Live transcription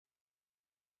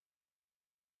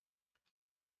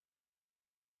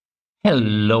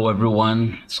Hello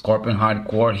everyone, Scorpion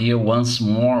Hardcore here once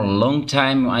more. Long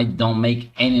time I don't make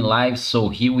any live, so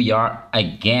here we are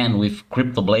again with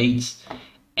CryptoBlades.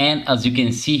 And as you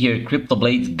can see here,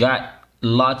 CryptoBlades got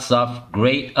lots of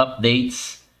great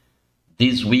updates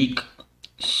this week.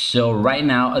 So right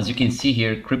now, as you can see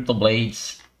here,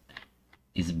 CryptoBlades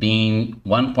is being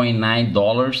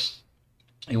 $1.9.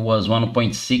 It was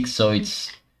 1.6, so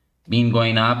it's been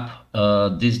going up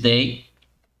this day.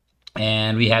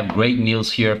 And we have great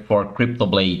news here for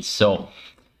CryptoBlades. So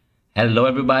hello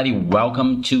everybody,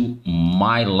 welcome to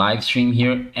my live stream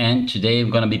here, and today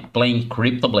we're gonna be playing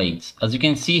CryptoBlades. As you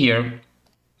can see here,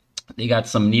 they got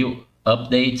some new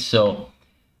updates. So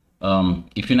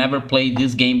if you never played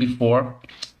this game before,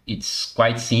 it's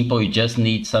quite simple. You just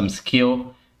need some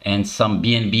skill and some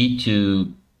BNB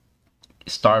to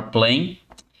start playing.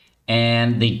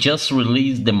 And they just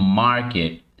released the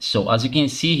market. So as you can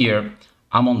see here,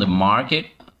 I'm on the market,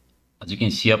 as you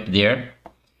can see up there,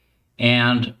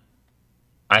 and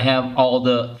I have all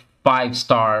the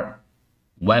 5-star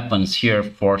weapons here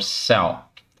for sale.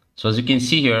 So as you can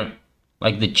see here,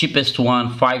 like the cheapest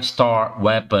one, 5-star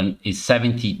weapon is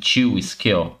 72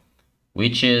 skill,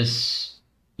 which is,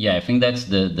 yeah, I think that's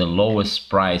the lowest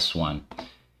price one.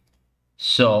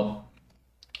 So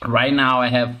right now I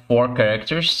have 4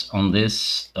 characters on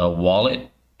this wallet.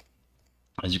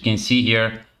 As you can see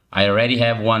here, I already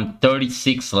have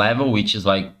 136 level, which is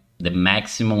like the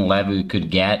maximum level you could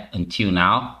get until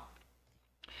now.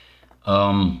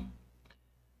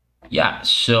 Yeah,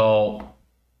 so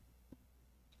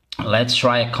let's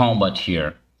try a combat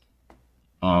here.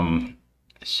 So I'm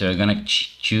gonna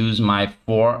choose my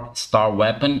 4-star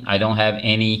weapon. I don't have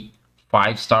any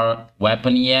 5-star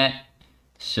weapon yet,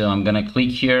 so I'm gonna click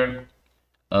here.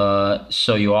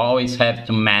 So you always have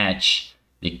to match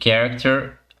the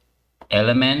character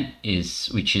element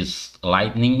which is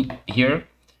lightning here,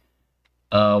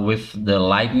 with the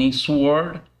lightning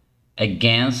sword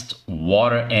against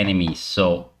water enemies.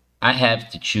 So I have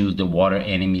to choose the water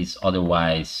enemies,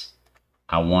 otherwise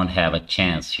I won't have a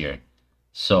chance here.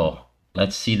 So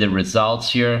let's see the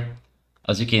results here.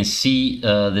 As you can see,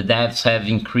 the devs have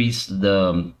increased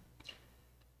the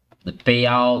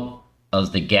payout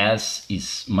as the gas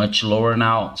is much lower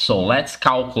now. So let's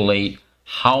calculate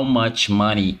how much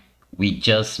money we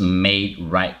just made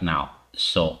right now.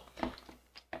 So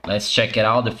let's check it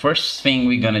out. The first thing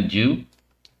we're gonna do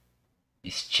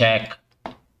is check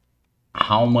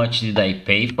how much did I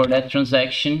pay for that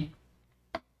transaction.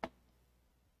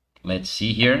 Let's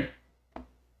see here.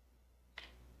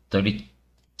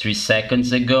 33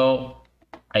 seconds ago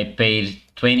I paid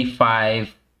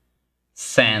 25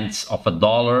 cents of a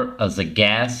dollar as a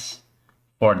gas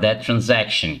for that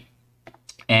transaction,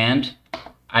 and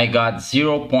I got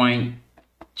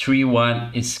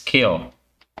 0.31 skill.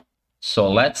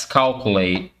 So let's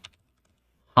calculate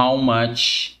how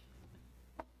much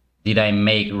did I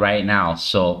make right now.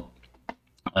 So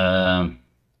I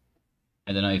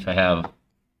don't know if I have,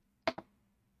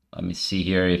 let me see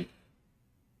here if,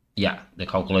 yeah, the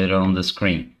calculator on the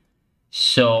screen.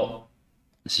 So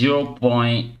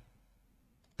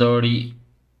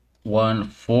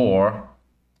 0.314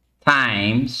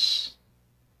 times,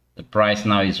 the price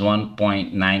now is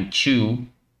 1.92,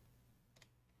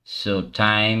 so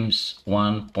times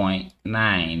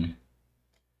 1.9,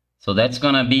 so that's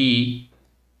gonna be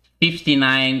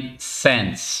 59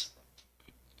 cents.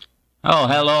 Oh,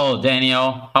 hello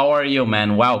Daniel, how are you,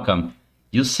 man? Welcome.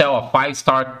 You sell a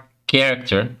 5-star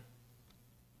character?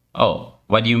 Oh,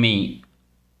 what do you mean?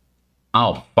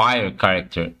 Oh, fire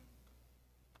character.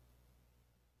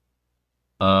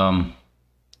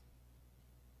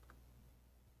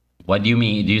 What do you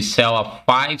mean? Do you sell a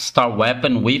 5-star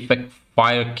weapon with a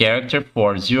fire character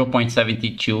for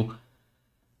 0.72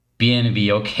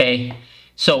 BNB? Okay,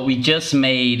 so we just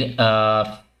made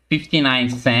 59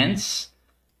 cents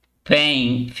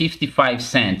paying 55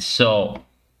 cents, so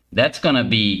that's gonna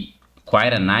be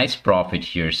quite a nice profit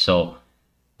here. So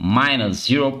minus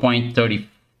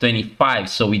 0.3025,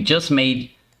 so we just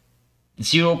made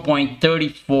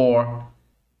 0.34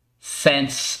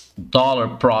 cents dollar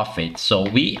profit. So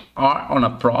we are on a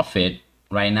profit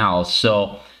right now.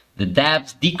 So the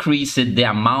devs decreased the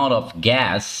amount of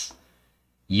gas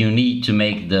you need to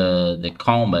make the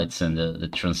combats and the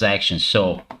transactions.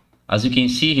 So as you can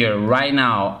see here, right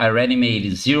now I already made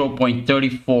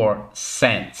 0.34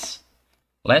 cents.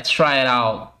 Let's try it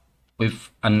out with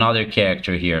another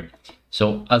character here.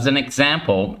 So as an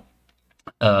example,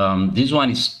 this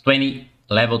one is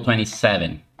level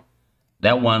 27.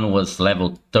 That one was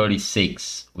level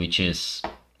 36, which is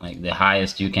like the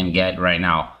highest you can get right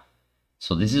now.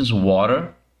 So this is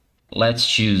water. Let's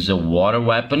choose a water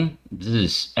weapon. This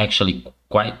is actually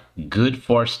quite good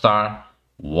 4-star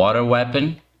water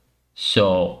weapon.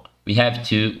 So we have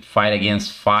to fight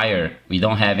against fire. We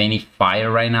don't have any fire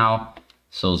right now,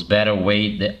 so it's better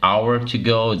wait the hour to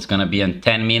go. It's gonna be in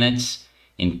 10 minutes.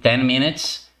 In 10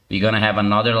 minutes, we're gonna have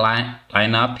another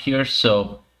line up here,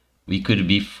 so we could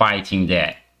be fighting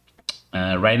that.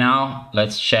 Right now,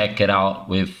 let's check it out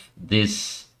with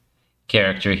this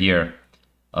character here.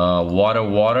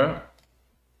 Water.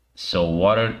 So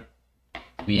water,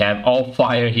 we have all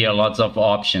fire here, lots of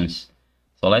options.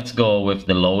 So let's go with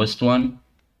the lowest one,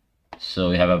 so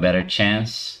we have a better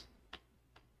chance.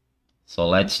 So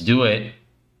let's do it.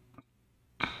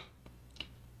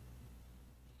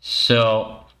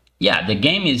 So yeah, the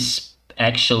game is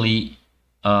actually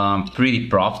pretty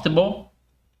profitable.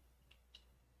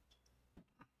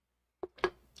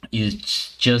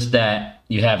 It's just that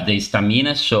you have the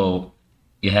stamina, so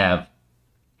you have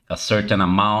a certain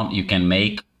amount you can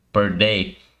make per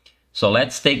day. So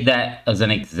let's take that as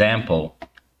an example.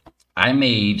 I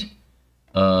made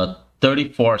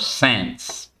 34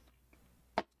 cents,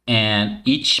 and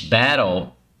each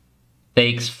battle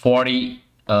takes 40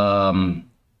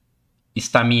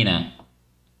 stamina,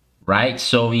 right?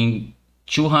 So in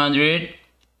 200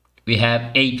 we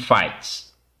have 8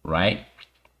 fights, right?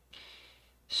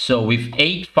 So with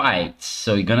 8 fights,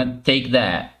 so you're gonna take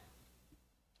that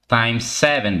times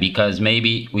 7, because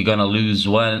maybe we're gonna lose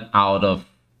 1 out of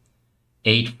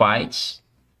 8 fights.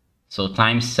 So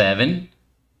times 7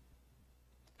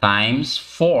 times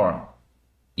 4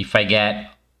 if I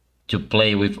get to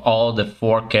play with all the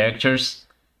 4 characters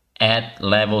at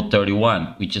level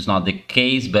 31, which is not the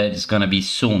case, but it's gonna be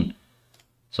soon.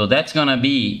 So that's gonna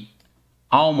be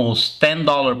almost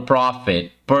 $10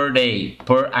 profit per day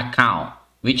per account,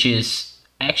 which is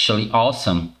actually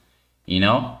awesome. You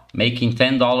know, making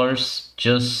 $10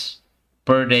 just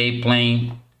per day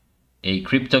playing a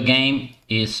crypto game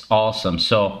is awesome.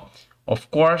 So of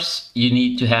course you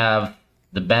need to have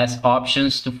the best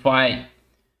options to fight.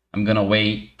 I'm gonna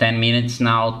wait 10 minutes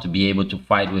now to be able to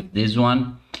fight with this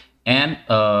one. And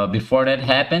before that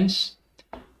happens,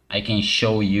 I can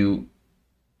show you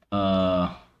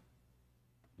one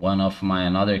of my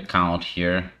another account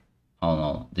here. Oh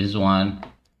no, this one.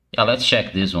 Yeah, let's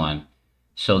check this one.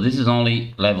 So this is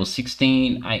only level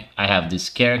 16. I have this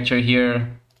character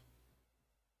here,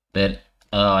 but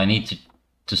I need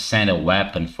to send a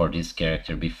weapon for this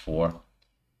character before.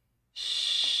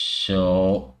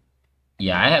 So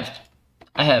yeah,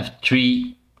 I have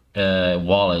 3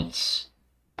 wallets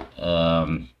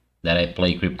that I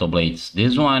play CryptoBlades.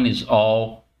 This one is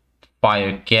all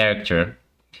fire character.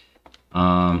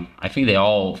 I think they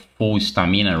all full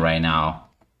stamina right now,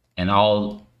 and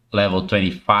all level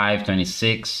 25,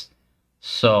 26.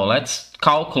 So let's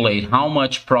calculate how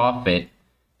much profit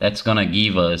that's gonna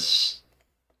give us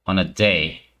on a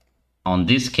day on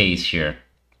this case here.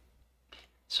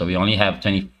 So we only have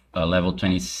level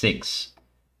 26.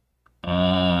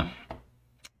 But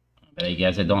I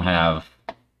guess I don't have,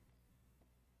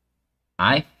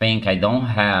 I think I don't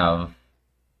have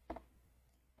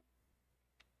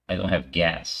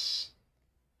gas.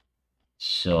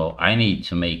 So I need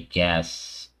to make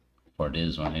gas for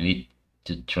this one. I need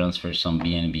to transfer some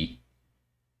BNB.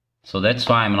 So that's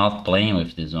why I'm not playing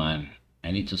with this one.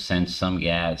 I need to send some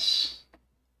gas.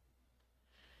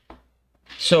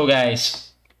 So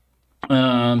guys,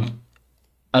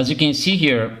 as you can see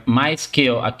here, my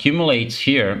skill accumulates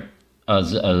here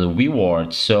as a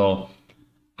reward. So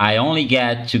I only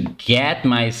get to get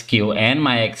my skill and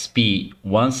my XP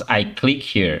once I click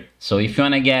here. So if you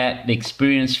want to get the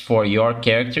experience for your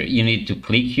character, you need to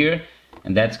click here,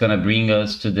 and that's gonna bring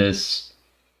us to this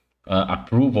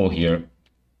approval here.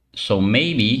 So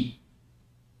maybe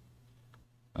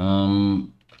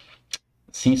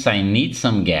since I need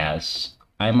some gas,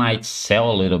 I might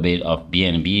sell a little bit of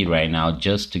BNB right now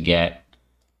just to get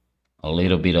a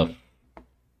little bit of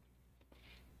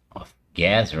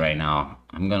gas right now.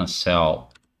 I'm gonna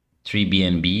sell 3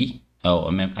 BNB. Oh,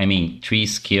 I mean 3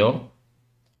 skill.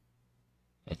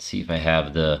 Let's see if I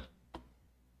have the,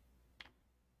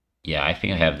 yeah, I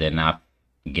think I have enough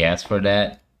gas for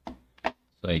that.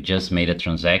 So I just made a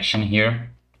transaction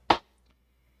here.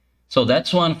 So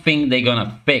that's one thing they're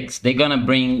gonna fix. They're gonna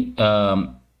bring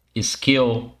a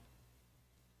skill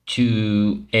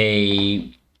to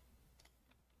a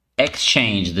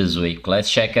exchange this week.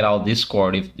 Let's check it out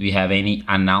Discord if we have any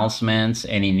announcements,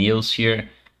 any news here.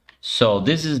 So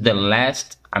this is the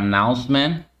last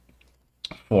announcement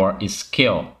for a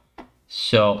skill.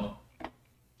 So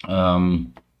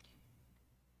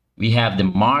we have the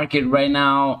market right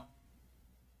now,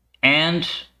 and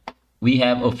we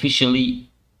have officially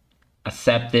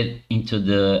accepted into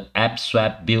the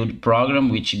AppSwap build program,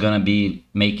 which is gonna be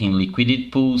making liquidity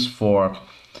pools for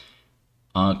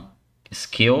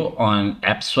skill on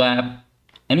AppSwap.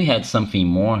 And we had something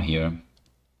more here.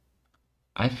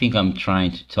 I think I'm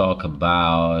trying to talk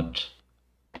about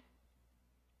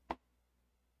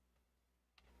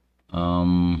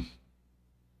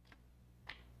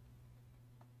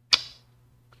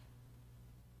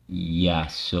yeah,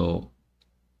 so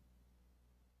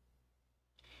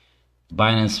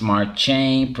Binance Smart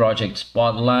Chain, Project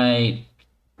Spotlight.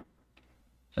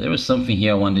 There was something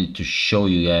here I wanted to show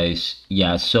you guys.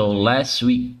 Yeah, so last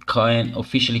week Coin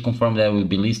officially confirmed that it will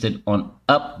be listed on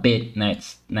Upbit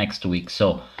next week.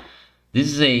 So this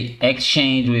is a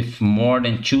exchange with more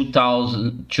than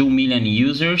 2 million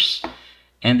users,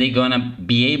 and they're gonna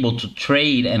be able to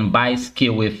trade and buy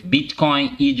skill with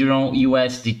Bitcoin, Ethereum,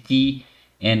 USDT,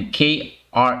 and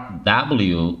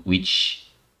KRW, which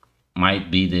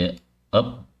might be the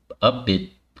Upbit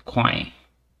coin.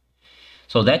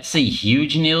 So that's a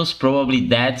huge news. Probably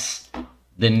that's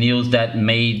the news that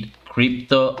made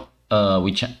crypto,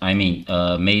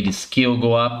 made the skill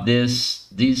go up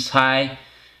this high.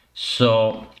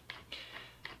 So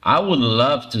I would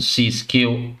love to see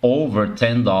skill over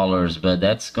 $10, but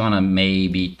that's gonna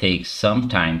maybe take some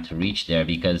time to reach there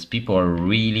because people are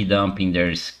really dumping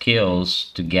their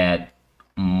skills to get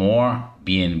more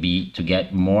BNB, to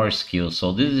get more skills.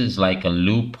 So this is like a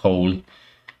loophole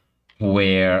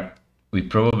where we're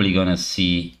probably gonna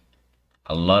see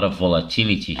a lot of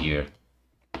volatility here.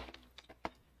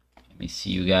 Let me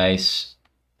see you guys.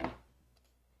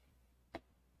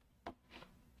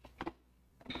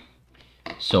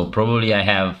 So probably I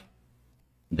have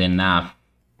enough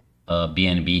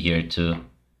BNB here to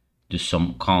do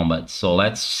some combat. So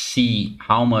let's see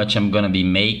how much I'm gonna be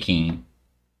making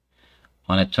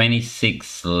on a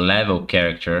 26 level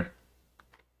character.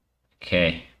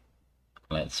 Okay,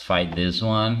 let's fight this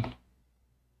one.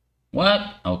 What?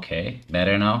 Okay,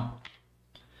 better now.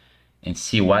 And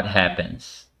see what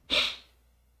happens.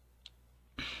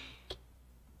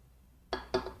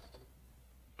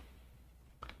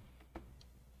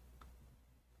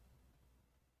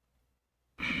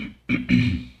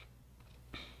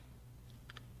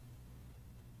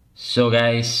 So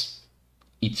guys,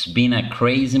 it's been a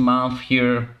crazy month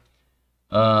here.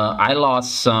 I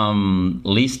lost some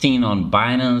listing on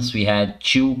Binance. We had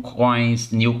 2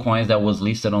 coins, new coins that was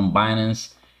listed on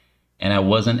Binance, and I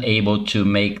wasn't able to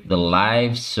make the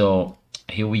live. So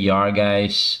here we are,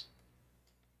 guys.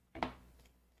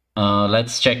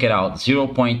 Let's check it out.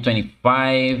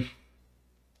 0.25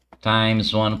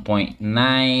 times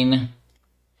 1.9.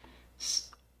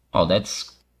 Oh,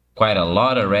 that's quite a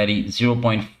lot already.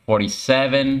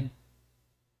 0.47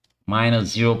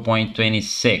 minus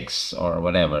 0.26 or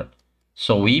whatever.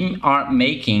 So we are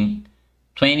making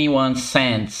 21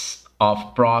 cents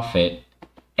of profit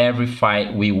every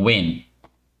fight we win.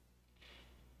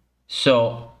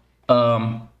 So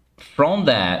from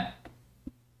that,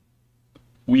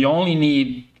 we only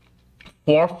need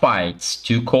 4 fights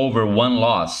to cover 1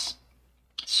 loss.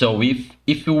 So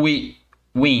if we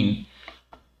win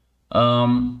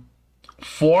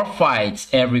 4 fights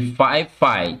every 5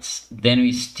 fights, then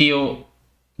we still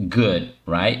good,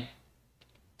 right?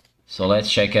 So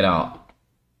let's check it out.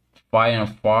 Fire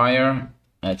and fire.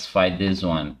 Let's fight this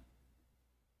one.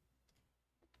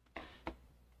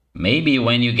 Maybe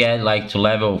when you get like to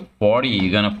level 40,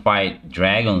 you're gonna fight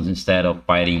dragons instead of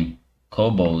fighting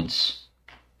kobolds.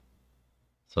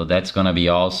 So that's gonna be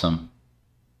awesome.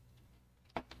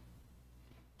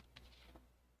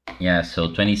 Yeah,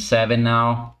 so 27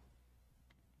 now.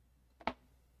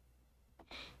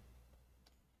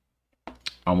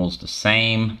 Almost the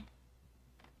same.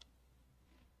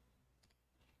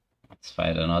 Let's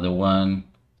fight another one.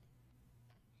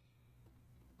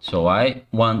 So I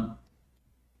want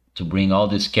to bring all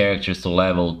these characters to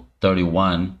level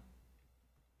 31.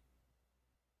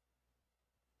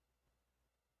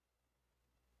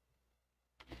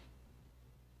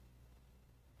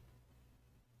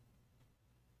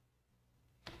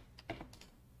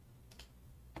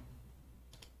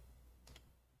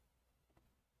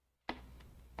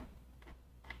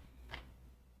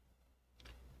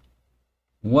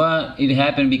 What? It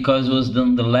happened because it was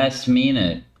done the last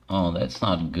minute. Oh, that's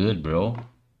not good, bro.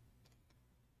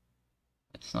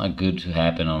 It's not good to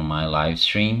happen on my live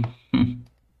stream.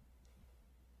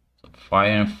 So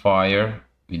fire and fire.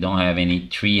 We don't have any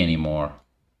tree anymore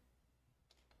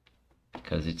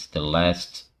because it's the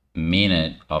last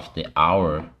minute of the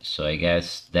hour. So I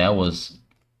guess that was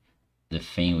the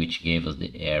thing which gave us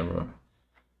the error.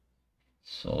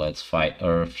 So let's fight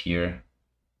Earth here.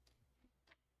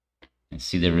 and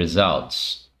see the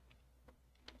results.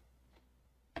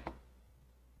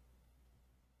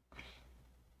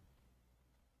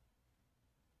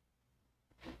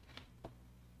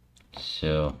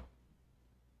 So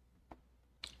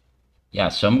yeah,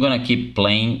 so I'm gonna keep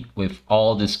playing with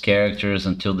all these characters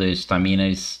until the stamina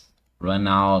is run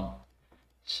out,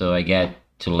 so I get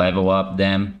to level up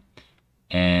them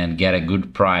and get a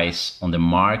good price on the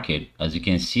market. As you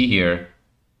can see here,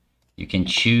 you can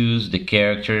choose the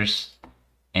characters,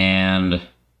 and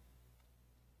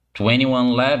 21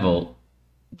 level,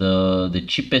 the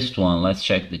cheapest one, let's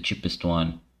check the cheapest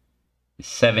one,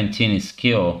 17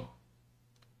 skill,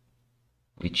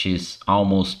 which is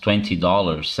almost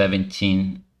 $20.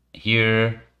 17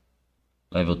 here,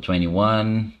 level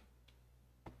 21.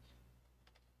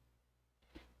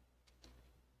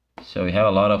 So we have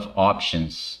a lot of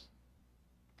options.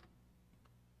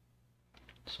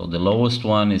 So the lowest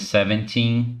one is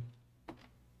 17.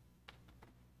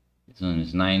 This one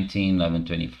is 19,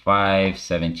 1125,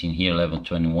 17 here,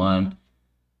 1121.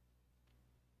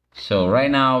 So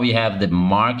right now we have the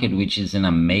market, which is an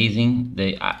amazing.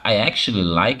 I actually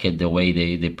like it the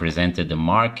way they presented the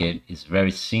market. It's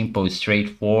very simple,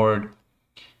 straightforward,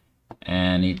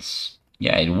 and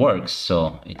it works.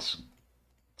 So it's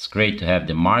great to have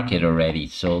the market already.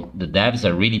 So the devs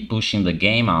are really pushing the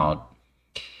game out.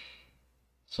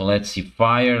 So let's see,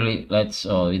 fire.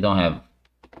 We don't have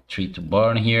tree to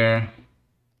burn here.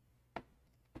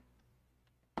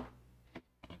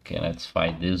 Okay, let's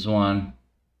fight this one.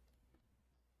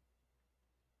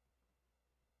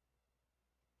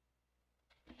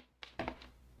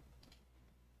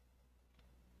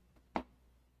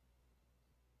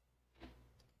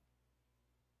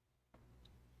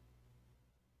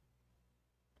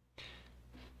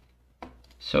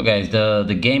 So guys,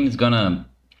 the game is gonna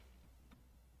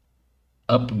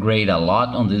upgrade a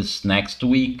lot on this next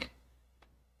week.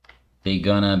 They're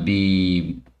gonna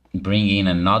be bringing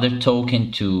another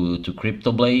token to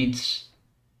CryptoBlades.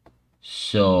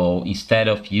 So instead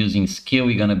of using skill,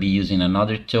 we're gonna be using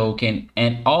another token.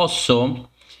 And also,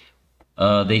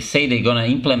 they say they're gonna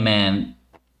implement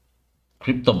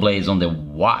CryptoBlades on the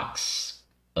Wax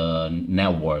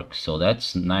network. So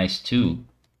that's nice too.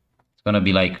 It's gonna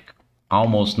be like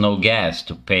almost no gas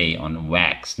to pay on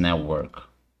Wax network.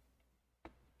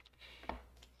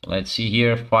 Let's see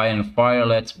here, fire and fire.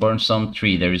 Let's burn some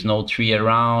tree. There is no tree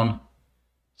around,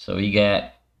 so we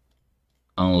get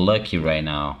unlucky right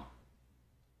now.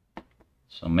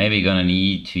 So maybe gonna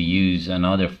need to use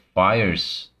another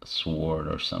fire's sword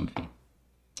or something.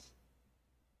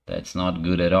 That's not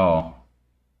good at all.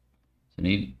 So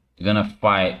you're gonna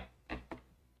fight.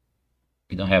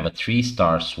 We don't have a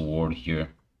 3-star sword here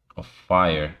of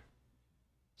fire,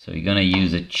 so you're gonna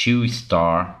use a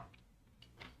 2-star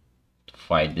to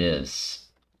fight this.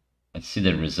 Let's see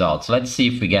the results. Let's see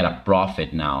if we get a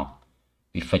profit now.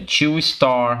 With a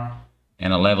 2-star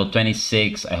and a level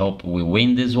 26, I hope we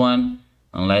win this one.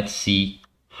 And let's see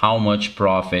how much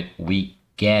profit we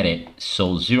get it.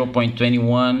 So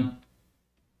 0.21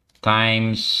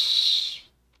 times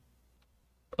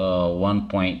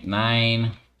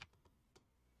 1.9.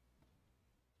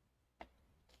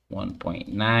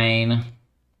 1.9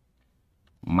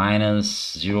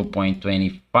 minus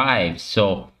 0.25.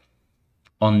 So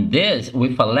on this,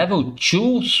 with a level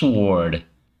 2 sword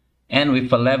and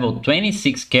with a level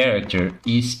 26 character,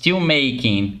 you're still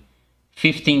making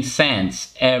 15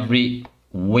 cents every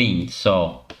win.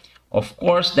 So of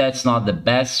course that's not the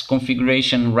best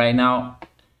configuration right now,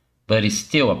 but it's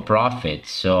still a profit.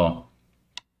 So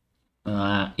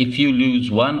if you lose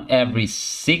one every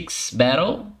 6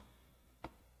 battle,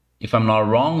 if I'm not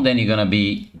wrong, then you're gonna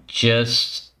be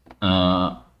just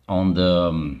on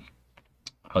the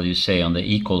how do you say, on the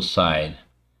equal side.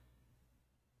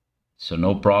 So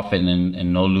no profit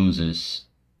and no losers.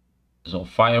 So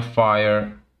fire,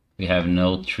 we have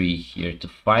no tree here to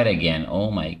fight again. Oh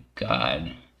my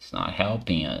god, it's not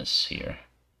helping us here.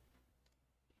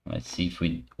 Let's see if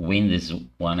we win this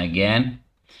one again.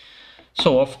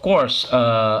 So of course,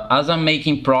 as I'm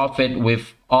making profit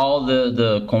with all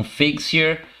the configs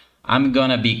here, I'm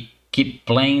gonna keep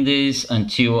playing this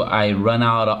until I run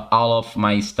out of all of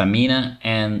my stamina,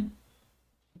 and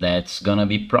that's gonna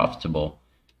be profitable.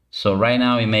 So right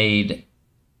now we made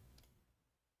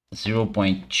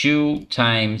 0.2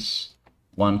 times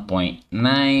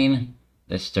 1.9,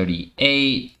 that's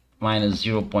 38, minus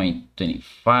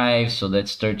 0.25, so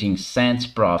that's 13 cents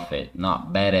profit.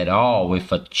 Not bad at all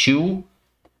with a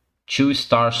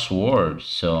 2-star sword.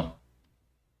 So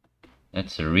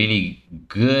that's a really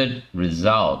good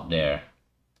result there.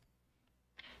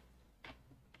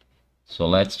 So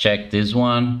let's check this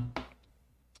one.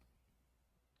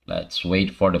 Let's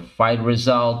wait for the fight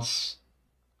results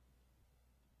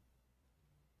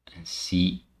and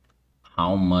see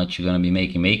how much you're gonna be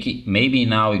making. Maybe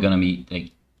now you're gonna be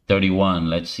like 31.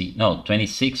 Let's see. No,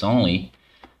 26 only,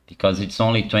 because it's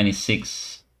only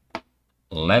 26,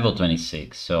 level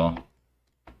 26. So,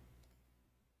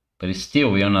 but it's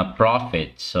still, we're on a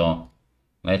profit. So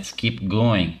let's keep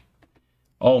going.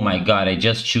 Oh my God, I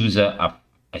just choose a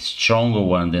stronger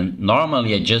one. Then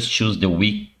normally I just choose the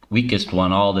weakest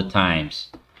one all the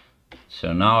times.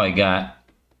 So now I got,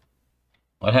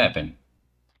 what happened?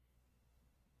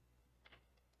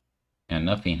 And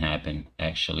nothing happened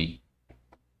actually.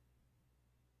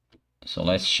 So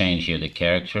let's change here the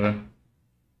character.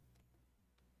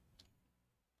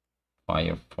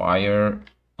 Fire.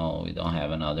 Oh, we don't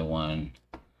have another one.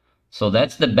 So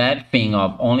that's the bad thing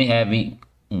of only having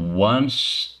one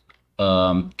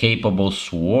capable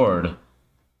sword.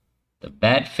 The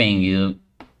bad thing, you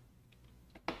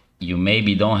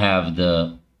maybe don't have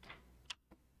the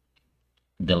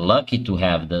lucky to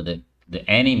have the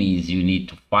enemies you need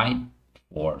to fight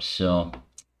for. So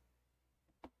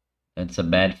that's a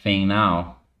bad thing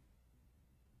now.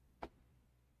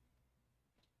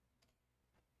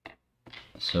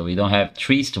 So we don't have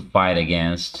trees to fight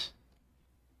against.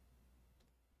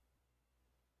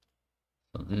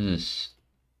 So this is,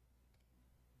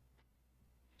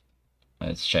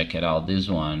 let's check it out, this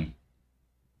one.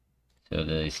 So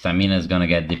the stamina is gonna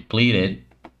get depleted,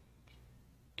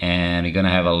 and we're gonna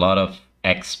have a lot of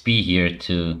XP here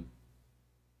to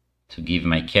give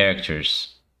my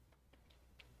characters.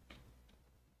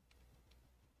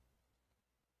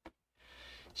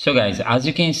 So guys, as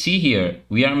you can see here,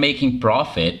 we are making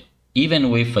profit even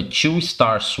with a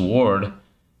 2-star sword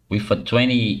with a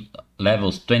 20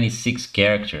 levels 26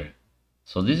 character.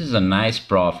 So this is a nice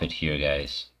profit here,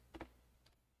 guys.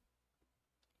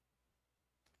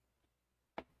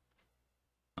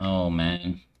 Oh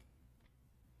man,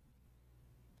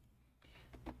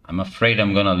 I'm afraid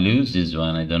I'm gonna lose this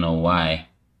one. I don't know why.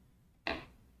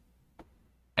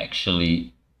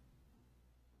 Actually,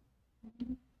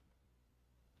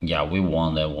 yeah, we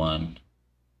won that one.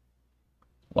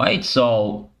 Why it's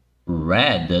all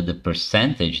red, the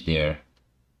percentage there?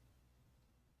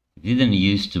 It didn't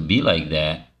used to be like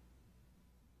that.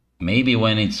 Maybe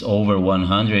when it's over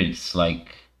 100, it's like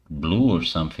blue or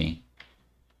something.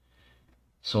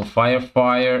 So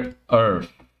fire,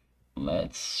 earth.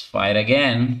 Let's fight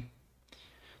again.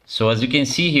 So as you can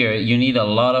see here, you need a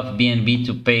lot of BNB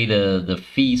to pay the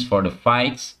fees for the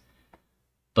fights,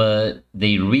 but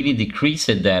they really decreased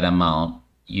that amount.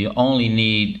 You only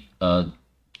need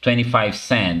 25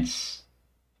 cents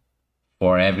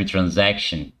for every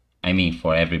transaction. I mean,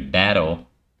 for every battle.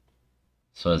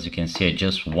 So as you can see, I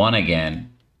just won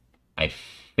again. I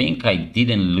think I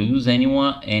didn't lose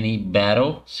any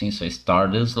battle since I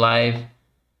started this live.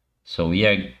 So we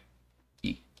are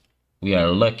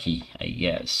lucky, I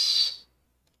guess.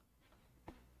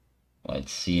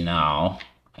 Let's see now.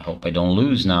 I hope I don't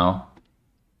lose now.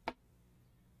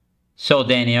 So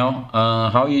Daniel,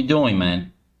 how are you doing,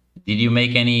 man? Did you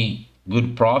make any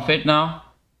good profit now?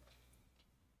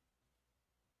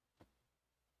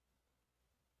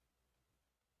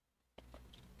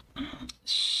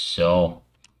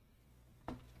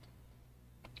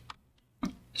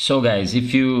 So guys,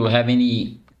 if you have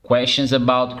any questions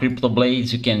about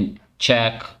CryptoBlades, you can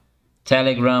check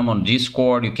Telegram on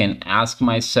Discord. You can ask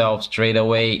myself straight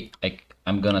away.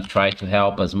 I'm gonna try to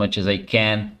help as much as I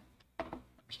can,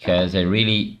 because I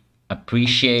really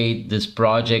appreciate this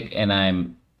project and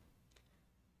I'm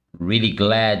really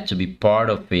glad to be part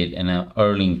of it and an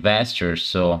early investor.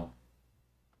 So,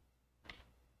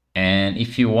 and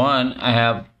if you want, I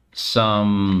have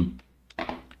some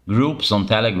groups on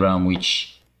Telegram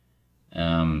which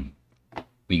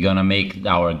we're gonna make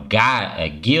our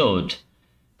guild,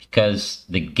 because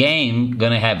the game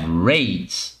gonna have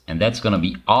raids, and that's gonna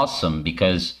be awesome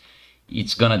because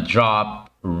it's gonna drop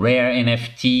rare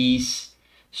NFTs.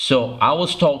 So I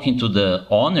was talking to the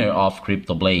owner of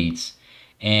CryptoBlades,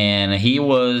 and he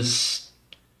was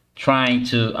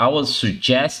I was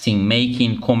suggesting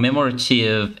making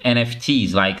commemorative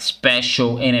NFTs, like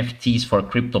special NFTs for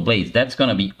CryptoBlades. That's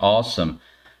gonna be awesome.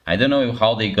 I don't know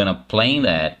how they're gonna plan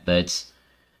that, but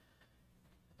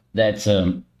that's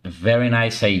a very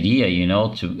nice idea, you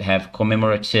know, to have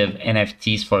commemorative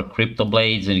NFTs for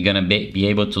CryptoBlades, and you're gonna be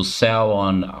able to sell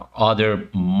on other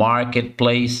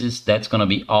marketplaces. That's gonna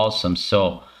be awesome.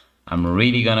 So I'm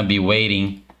really gonna be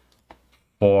waiting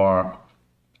for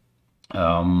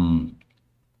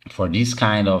this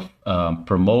kind of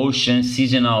promotion,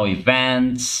 seasonal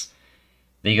events.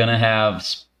 They're gonna have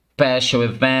special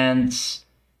events,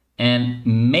 and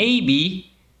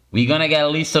maybe we're gonna get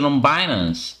listed on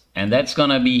Binance, and that's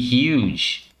gonna be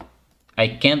huge. I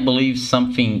can't believe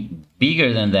something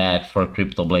bigger than that for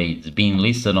CryptoBlades being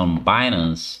listed on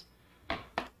Binance.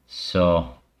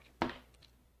 So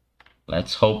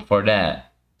let's hope for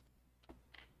that.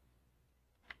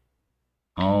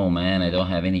 Oh man, I don't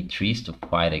have any trees to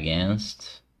fight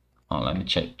against. Oh, let me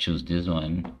choose this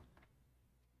one.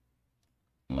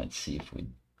 Let's see if we...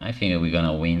 I think we're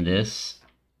gonna win this.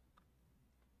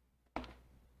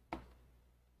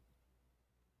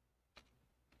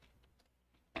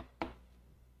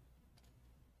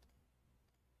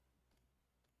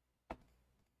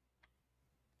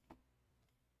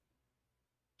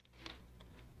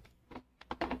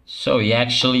 So he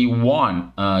actually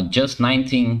won just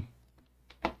 19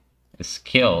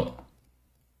 skill.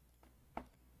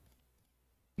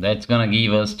 That's gonna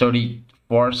give us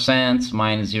 34 cents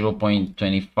minus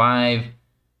 0.25.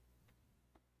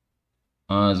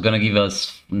 It's gonna give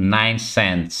us 9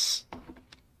 cents.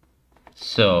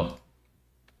 So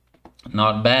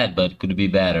not bad, but could be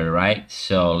better, right?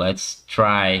 So let's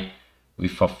try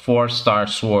with a 4-star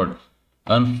sword.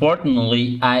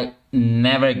 Unfortunately, I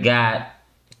never got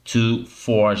to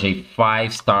forge a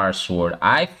 5-star sword.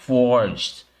 I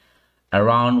forged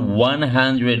around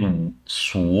 100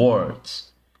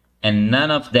 swords, and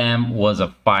none of them was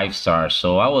a 5-star,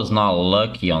 so I was not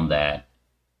lucky on that.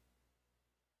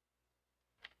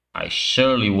 I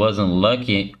surely wasn't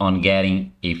lucky on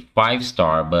getting a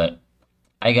 5-star, but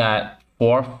I got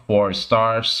 4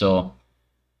 stars, so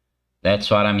that's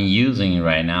what I'm using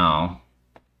right now.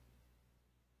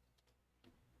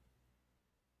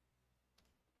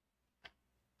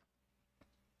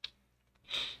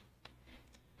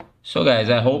 So guys,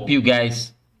 I hope you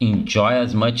guys enjoy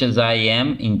as much as I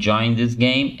am enjoying this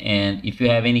game, and if you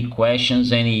have any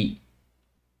questions, any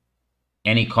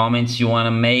comments you want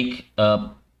to make,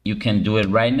 you can do it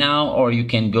right now, or you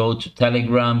can go to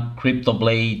Telegram,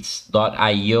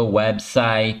 CryptoBlades.io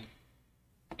website,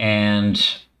 and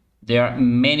there are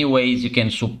many ways you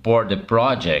can support the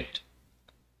project.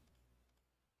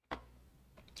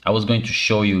 I was going to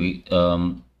show you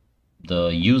the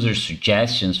user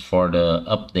suggestions for the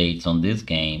updates on this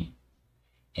game,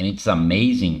 and it's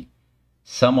amazing.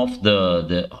 Some of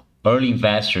the early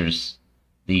investors,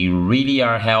 they really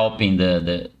are helping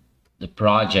the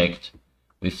project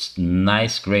with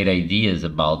nice, great ideas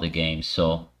about the game.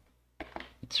 So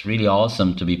it's really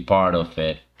awesome to be part of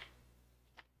it.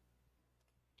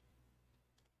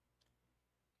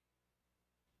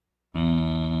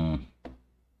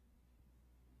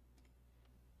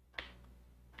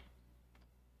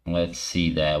 Let's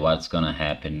see that what's gonna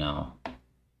happen now.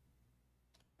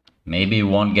 Maybe we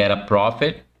won't get a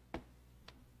profit.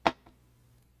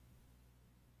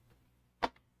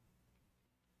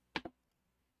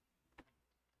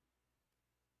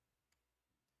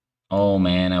 Oh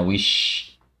man, I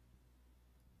wish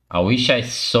I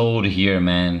sold here,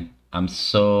 man. I'm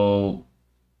so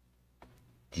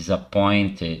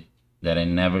disappointed that I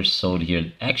never sold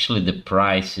here. Actually, the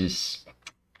price is...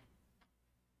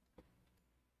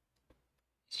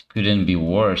 it couldn't be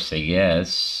worse, I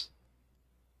guess.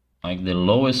 Like the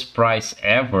lowest price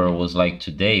ever was like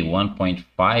today,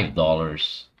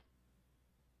 $1.5,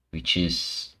 which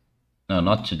is... no,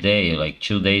 not today, like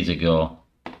 2 days ago.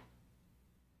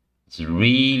 It's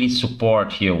really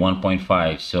support here,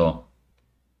 1.5. So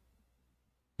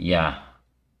yeah,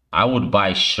 I would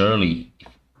buy surely.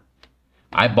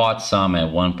 I bought some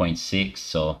at 1.6,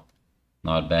 so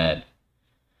not bad.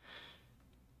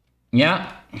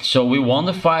 Yeah, so we won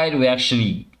the fight. We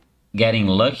actually getting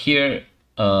luck here.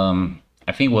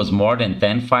 I think it was more than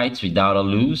 10 fights without a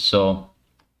lose, so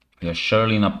we are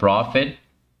surely in a profit.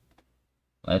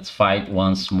 Let's fight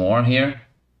once more here.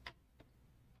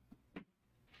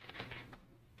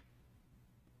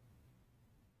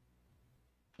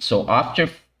 So after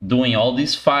doing all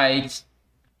these fights,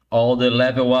 all the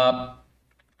level up,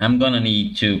 I'm gonna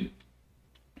need to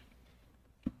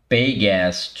pay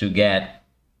gas to get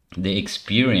the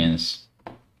experience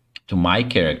to my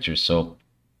character. So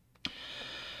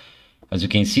as you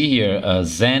can see here,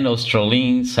 Zen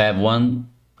Australians have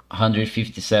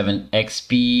 157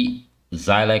 XP,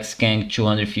 Zylex Kang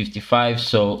 255.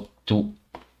 So to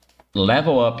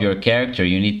level up your character,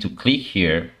 you need to click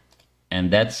here,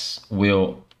 and that's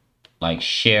will like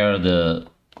share the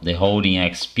holding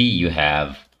XP you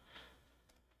have.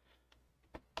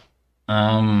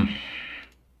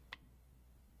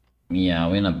 Yeah,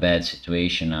 we're in a bad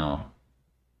situation now.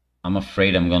 I'm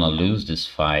afraid I'm gonna lose this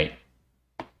fight.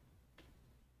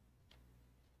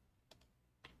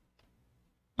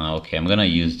 Okay, I'm gonna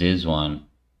use this one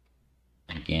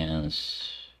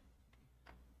against...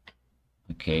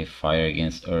 Okay, fire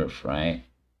against earth, right?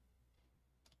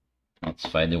 Let's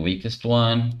fight the weakest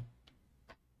one.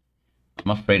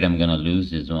 I'm afraid I'm gonna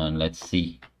lose this one. Let's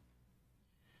see.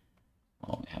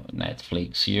 Oh, we have a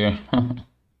Netflix here.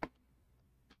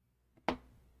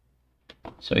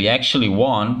 So he actually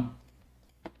won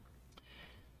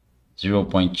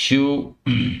 0.2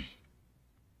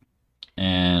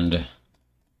 and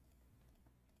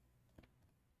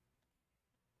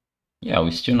yeah,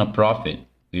 we're still in a profit.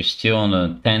 We're still on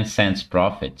a 10 cents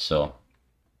profit. So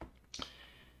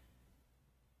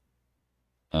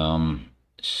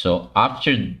so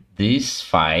after these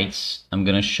fights, I'm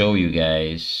gonna show you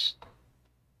guys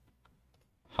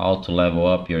how to level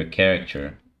up your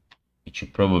character, which you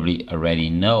probably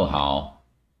already know how,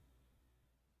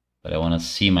 but I want to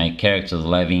see my characters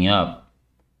leveling up.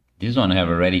 This one I have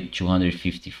already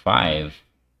 255.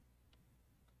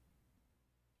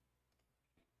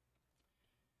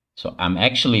 So I'm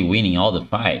actually winning all the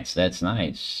fights. That's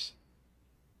nice.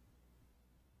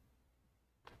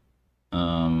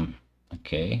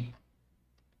 Okay.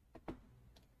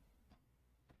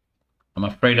 I'm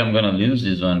afraid I'm gonna lose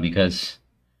this one because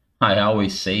I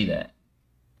always say that.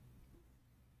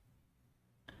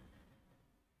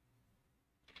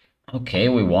 Okay,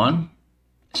 we won.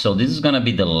 So this is gonna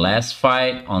be the last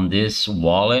fight on this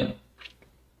wallet.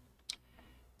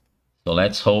 So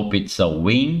let's hope it's a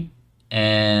win.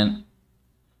 And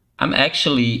I'm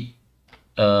actually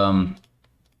I'm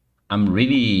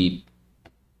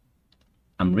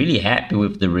really happy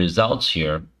with the results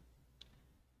here.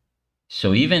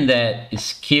 So even that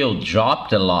skill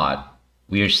dropped a lot,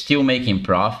 we are still making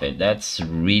profit. That's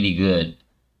really good.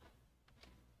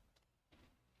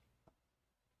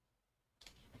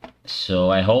 So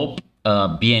I hope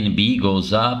BNB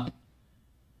goes up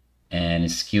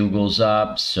and skill goes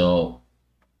up. So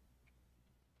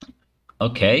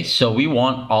okay, so we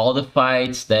won all the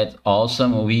fights. That's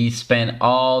awesome. We spent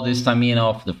all this stamina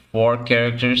of the 4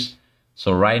 characters.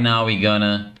 So right now we're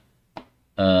gonna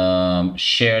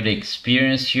share the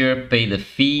experience here, pay the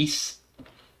fees.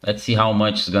 Let's see how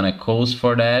much it's gonna cost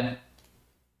for that.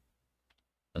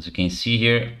 As you can see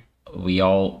here, we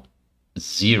all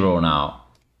 0 now.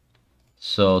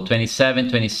 So 27,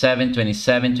 27,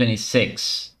 27,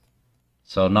 26.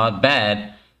 So not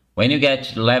bad. When you get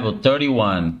to level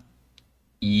 31,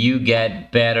 you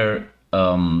get better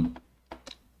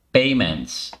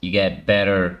payments, you get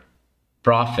better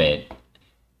profit.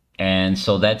 And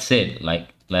so that's it, like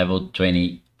level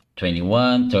 20,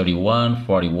 21, 31,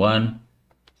 41.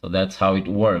 So that's how it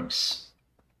works.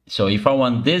 So if I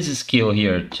want this skill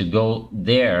here to go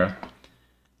there,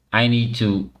 I need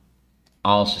to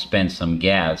also spend some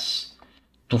gas.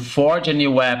 To forge a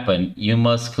new weapon, you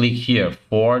must click here,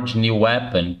 forge new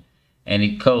weapon, and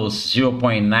it costs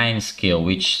 0.9 skill,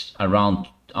 which around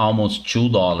almost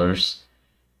 $2.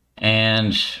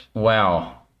 And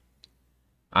well,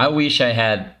 I wish I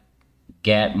had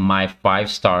get my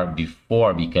 5-star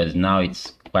before, because now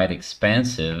it's quite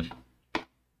expensive.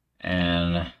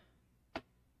 And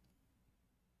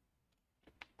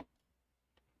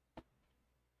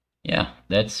yeah,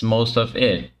 that's most of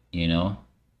it, you know.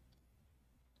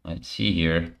 Let's see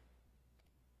here.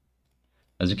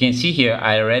 As you can see here,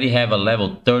 I already have a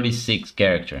level 36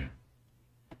 character,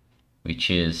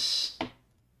 which is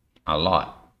a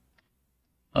lot.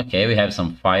 Okay, we have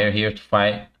some fire here to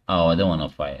fight. Oh, I don't want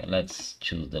to fight. Let's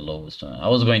choose the lowest one. I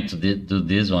was going to do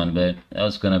this one, but that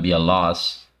was going to be a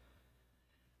loss.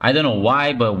 I don't know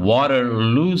why, but water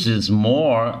loses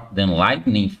more than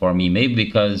lightning for me. Maybe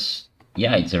because,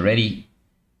 yeah, it's already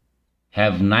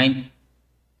have 9,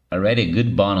 already a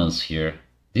good bonus here.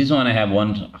 This one I have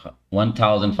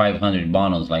 1,500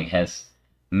 bonus, like has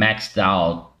maxed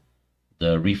out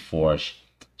the reforge.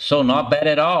 So not bad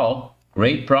at all.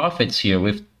 Great profits here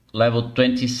with level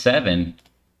 27.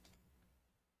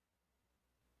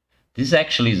 This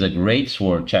actually is a great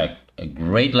sword, check. A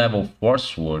great level 4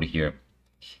 sword here.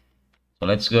 So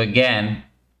let's go again.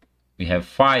 We have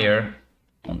fire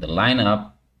on the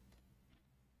lineup.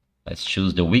 Let's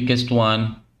choose the weakest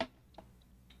one.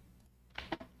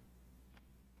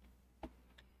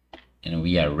 And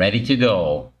we are ready to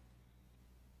go.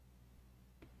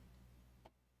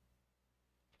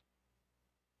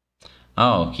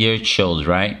 Oh, here it shows,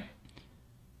 right?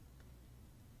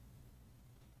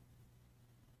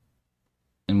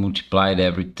 And multiplied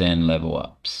every 10 level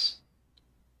ups.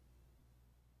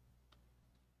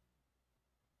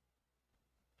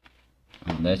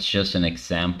 And that's just an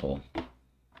example.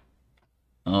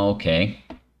 Okay.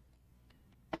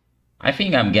 I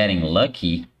think I'm getting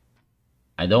lucky.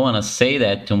 I don't want to say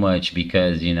that too much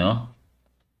because, you know,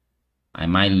 I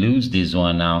might lose this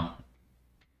one now.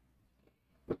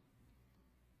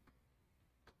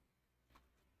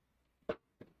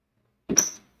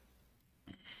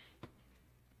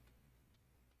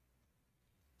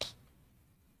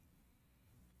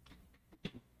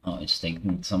 Oh, it's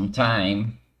taking some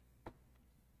time.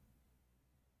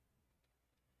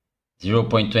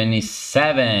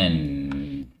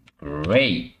 0.27.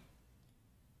 Great.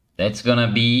 That's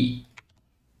gonna be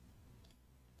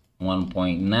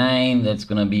 1.9. That's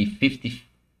gonna be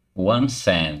 51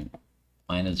 cent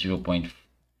minus 0.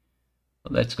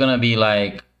 That's gonna be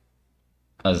like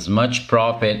as much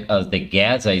profit as the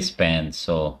gas I spend.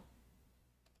 So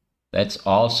that's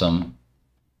awesome.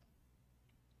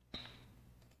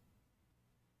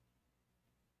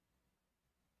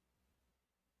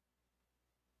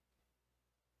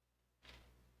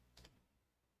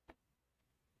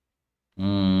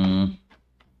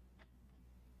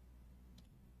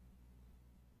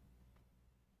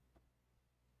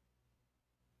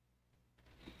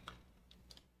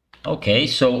 Okay,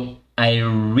 so I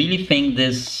really think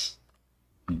this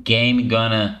game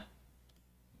gonna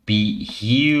be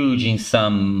huge in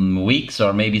some weeks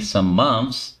or maybe some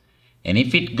months. And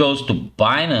if it goes to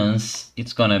Binance,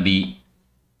 it's gonna be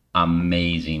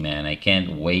amazing, man. I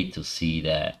can't wait to see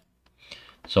that.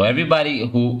 So everybody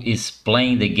who is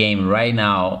playing the game right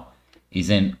now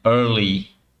is an early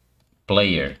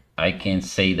player. I can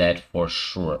say that for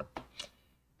sure.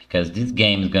 Because this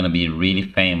game is gonna be really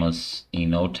famous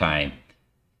in no time.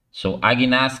 So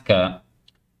Aginaska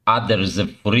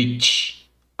Aderzefrich.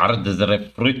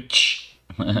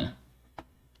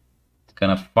 It's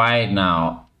gonna fight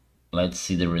now. Let's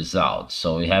see the results.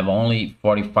 So we have only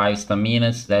 45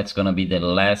 staminas. That's gonna be the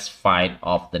last fight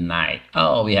of the night.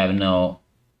 Oh, we have no.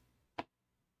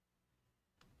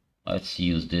 Let's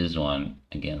use this one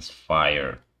against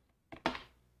fire.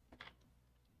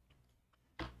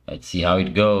 Let's see how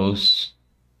it goes.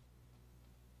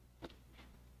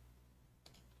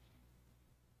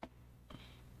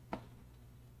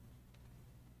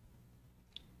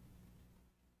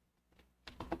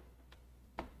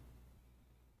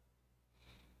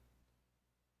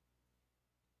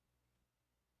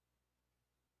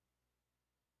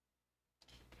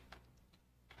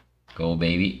 Go,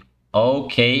 baby.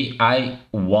 Okay, I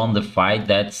won the fight.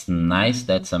 That's nice.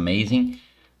 That's amazing.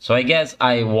 So I guess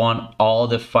I won all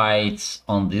the fights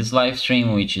on this live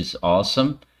stream, which is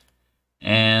awesome.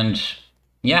 And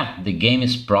yeah, the game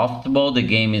is profitable. The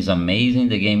game is amazing.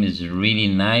 The game is really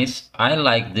nice. I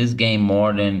like this game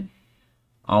more than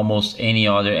almost any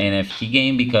other NFT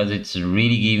game because it's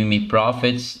really giving me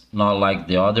profits, not like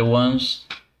the other ones.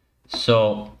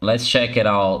 So let's check it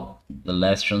out. The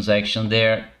last transaction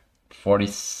there, 40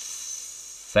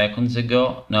 seconds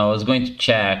ago. Now I was going to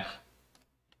check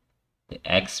the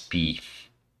XP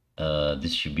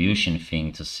distribution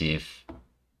thing to see if it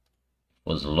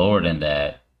was lower than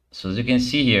that. So as you can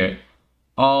see here,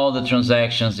 all the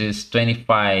transactions is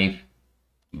 25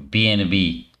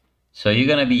 BNB. So you're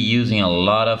gonna be using a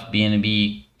lot of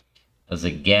BNB as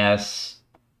a gas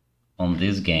on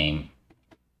this game.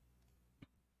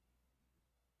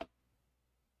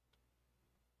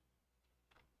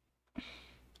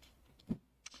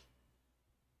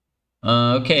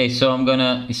 Okay, so I'm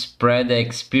gonna spread the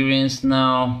experience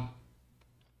now.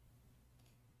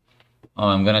 Oh,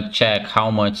 I'm gonna check how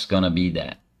much is gonna be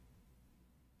that.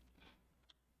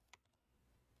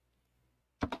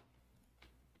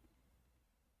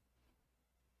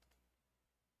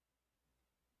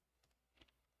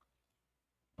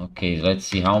 Okay, let's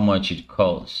see how much it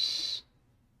costs.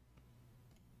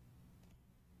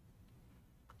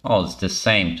 Oh, it's the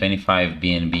same, 25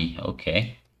 BNB.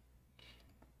 Okay.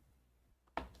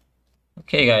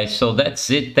 Okay, guys, so that's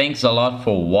it. Thanks a lot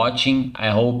for watching.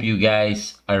 I hope you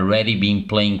guys already been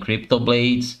playing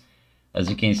CryptoBlades. As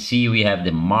you can see, we have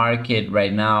the market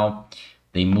right now.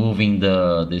 They moving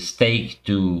the stake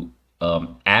to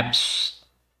AppSwap.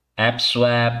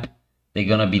 They're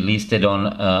gonna be listed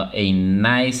on a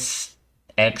nice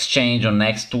exchange on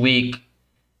next week,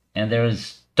 and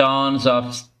there's tons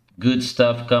of good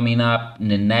stuff coming up in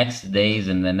the next days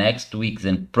and the next weeks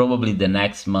and probably the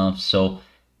next month. So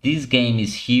this game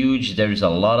is huge. There's a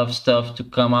lot of stuff to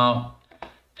come out,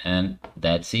 and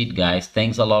that's it, guys.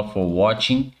 Thanks a lot for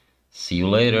watching. See you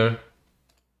later.